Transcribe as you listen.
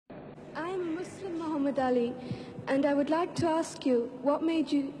I am Muslim Muhammad Ali, and I would like to ask you, what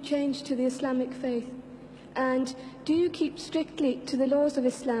made you change to the Islamic faith? And do you keep strictly to the laws of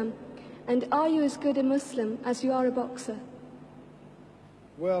Islam? And are you as good a Muslim as you are a boxer?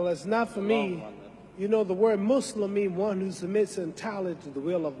 Well, it's not for me. You know, the word Muslim means one who submits entirely to the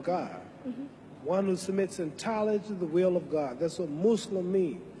will of God. Mm-hmm. One who submits entirely to the will of God. That's what Muslim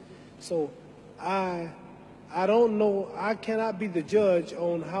means. So I don't know, I cannot be the judge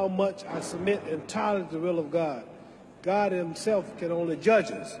on how much I submit entirely to the will of God. God himself can only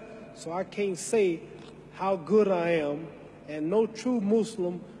judge us. So I can't say how good I am, and no true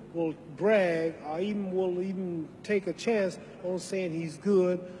Muslim will brag or even take a chance on saying he's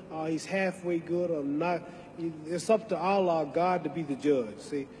good or he's halfway good or not. It's up to Allah, God, to be the judge,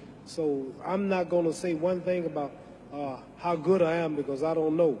 see. So I'm not going to say one thing about how good I am, because I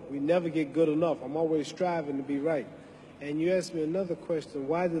don't know. We never get good enough. I'm always striving to be right. And you asked me another question,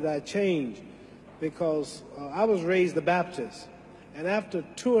 why did I change? Because I was raised a Baptist. And after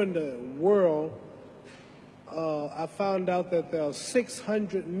touring the world, I found out that there are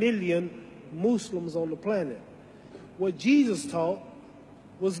 600 million Muslims on the planet. What Jesus taught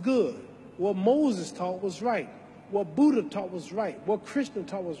was good. What Moses taught was right. What Buddha taught was right. What Krishna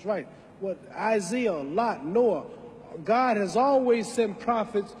taught was right. What Isaiah, Lot, Noah, God has always sent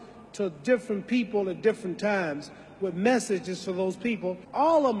prophets to different people at different times with messages for those people.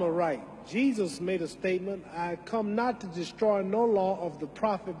 All of them are right. Jesus made a statement, I come not to destroy no law of the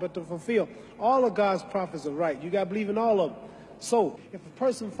prophet, but to fulfill. All of God's prophets are right. You got to believe in all of them. So if a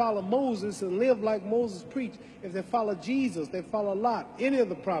person follow Moses and live like Moses preached, if they follow Jesus, they follow Lot, any of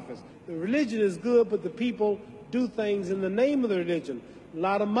the prophets. The religion is good, but the people do things in the name of the religion. A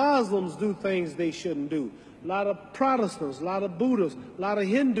lot of Muslims do things they shouldn't do. A lot of Protestants, a lot of Buddhists, a lot of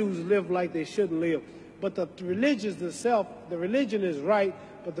Hindus live like they shouldn't live. But the religion itself, the religion is right,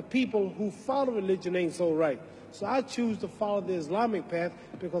 but the people who follow religion ain't so right. So I choose to follow the Islamic path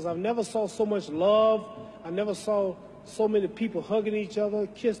because I've never saw so much love. I never saw so many people hugging each other,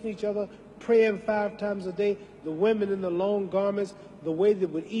 kissing each other, praying 5 times a day, the women in the long garments, the way they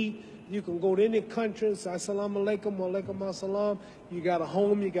would eat. You can go to any country and say, Assalamu alaikum, wa alaikum assalam. You got a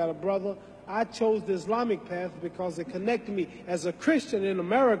home, you got a brother. I chose the Islamic path because it connected me. As a Christian in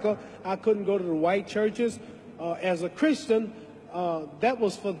America, I couldn't go to the white churches. As a Christian, that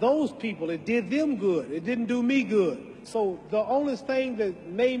was for those people. It did them good. It didn't do me good. So the only thing that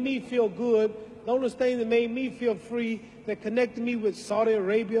made me feel good, the only thing that made me feel free, that connected me with Saudi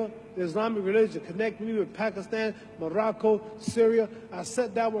Arabia, the Islamic religion, connected me with Pakistan, Morocco, Syria. I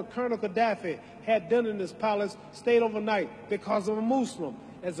sat down with Colonel Gaddafi, had dinner in his palace, stayed overnight because I'm a Muslim.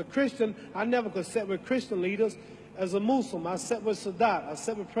 As a Christian, I never could sit with Christian leaders. As a Muslim, I sat with Sadat, I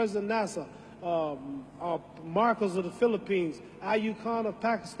sat with President Nasser, Marcos of the Philippines, Ayub Khan of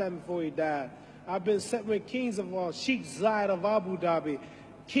Pakistan before he died. I've been sitting with kings of Sheikh Zayed of Abu Dhabi.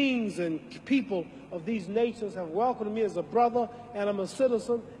 Kings and people of these nations have welcomed me as a brother, and I'm a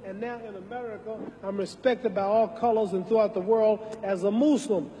citizen. And now in America, I'm respected by all colors and throughout the world as a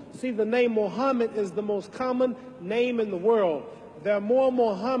Muslim. See, the name Muhammad is the most common name in the world. There are more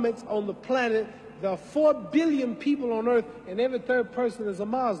Muhammads on the planet. There are 4 billion people on earth, and every 3rd person is a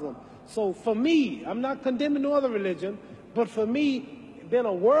Muslim. So for me, I'm not condemning no other religion, but for me, being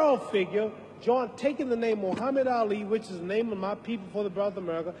a world figure, taking the name Muhammad Ali, which is the name of my people for the brother of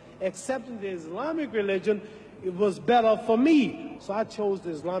America, accepting the Islamic religion, it was better for me. So I chose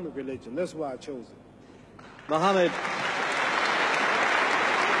the Islamic religion. That's why I chose it. Muhammad.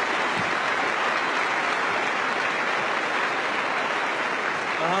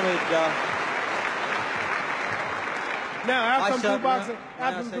 Now, after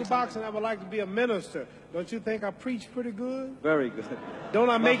I'm through boxing, I would like to be a minister. Don't you think I preach pretty good? Very good. Don't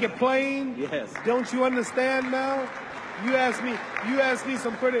I make it plain? Yes. Don't you understand now? You asked me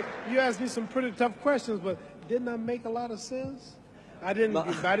some pretty tough questions, but didn't I make a lot of sense? I didn't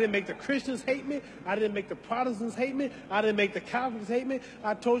make the Christians hate me. I didn't make the Protestants hate me. I didn't make the Catholics hate me.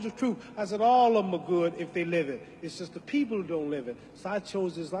 I told you the truth. I said all of them are good if they live it. It's just the people who don't live it. So I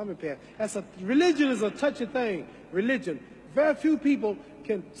chose the Islamic path. Religion is a touchy thing. Religion. Very few people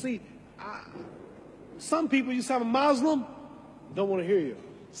can see. Some people, you say I'm a Muslim, don't want to hear you.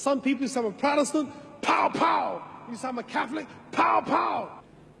 Some people, you say I'm a Protestant, pow, pow. You say I'm a Catholic, pow, pow.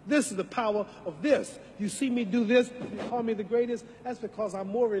 This is the power of this. You see me do this, you call me the greatest. That's because I'm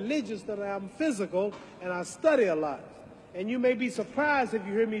more religious than I am physical, and I study a lot. And you may be surprised if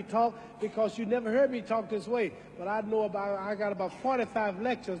you hear me talk, because you never heard me talk this way. But I got about 45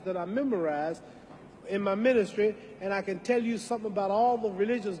 lectures that I memorized in my ministry, and I can tell you something about all the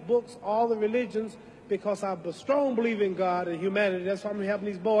religious books, all the religions, because I'm a strong believer in God and humanity. That's why I'm helping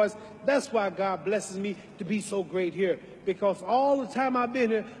these boys. That's why God blesses me to be so great here. Because all the time I've been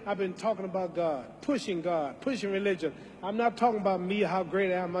here, I've been talking about God, pushing religion. I'm not talking about me, how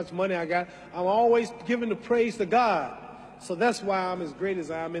great I am, how much money I got. I'm always giving the praise to God. So that's why I'm as great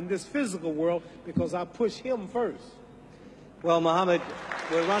as I am in this physical world, because I push him first. Well, Mohammed,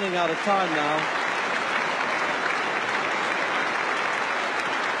 we're running out of time now.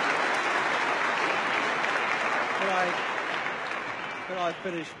 Could I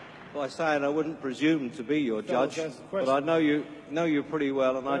finish by saying I wouldn't presume to be your judge, but I know you pretty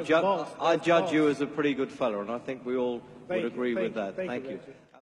well, and I judge you as a pretty good fellow, and I think we all would agree with that. Thank you.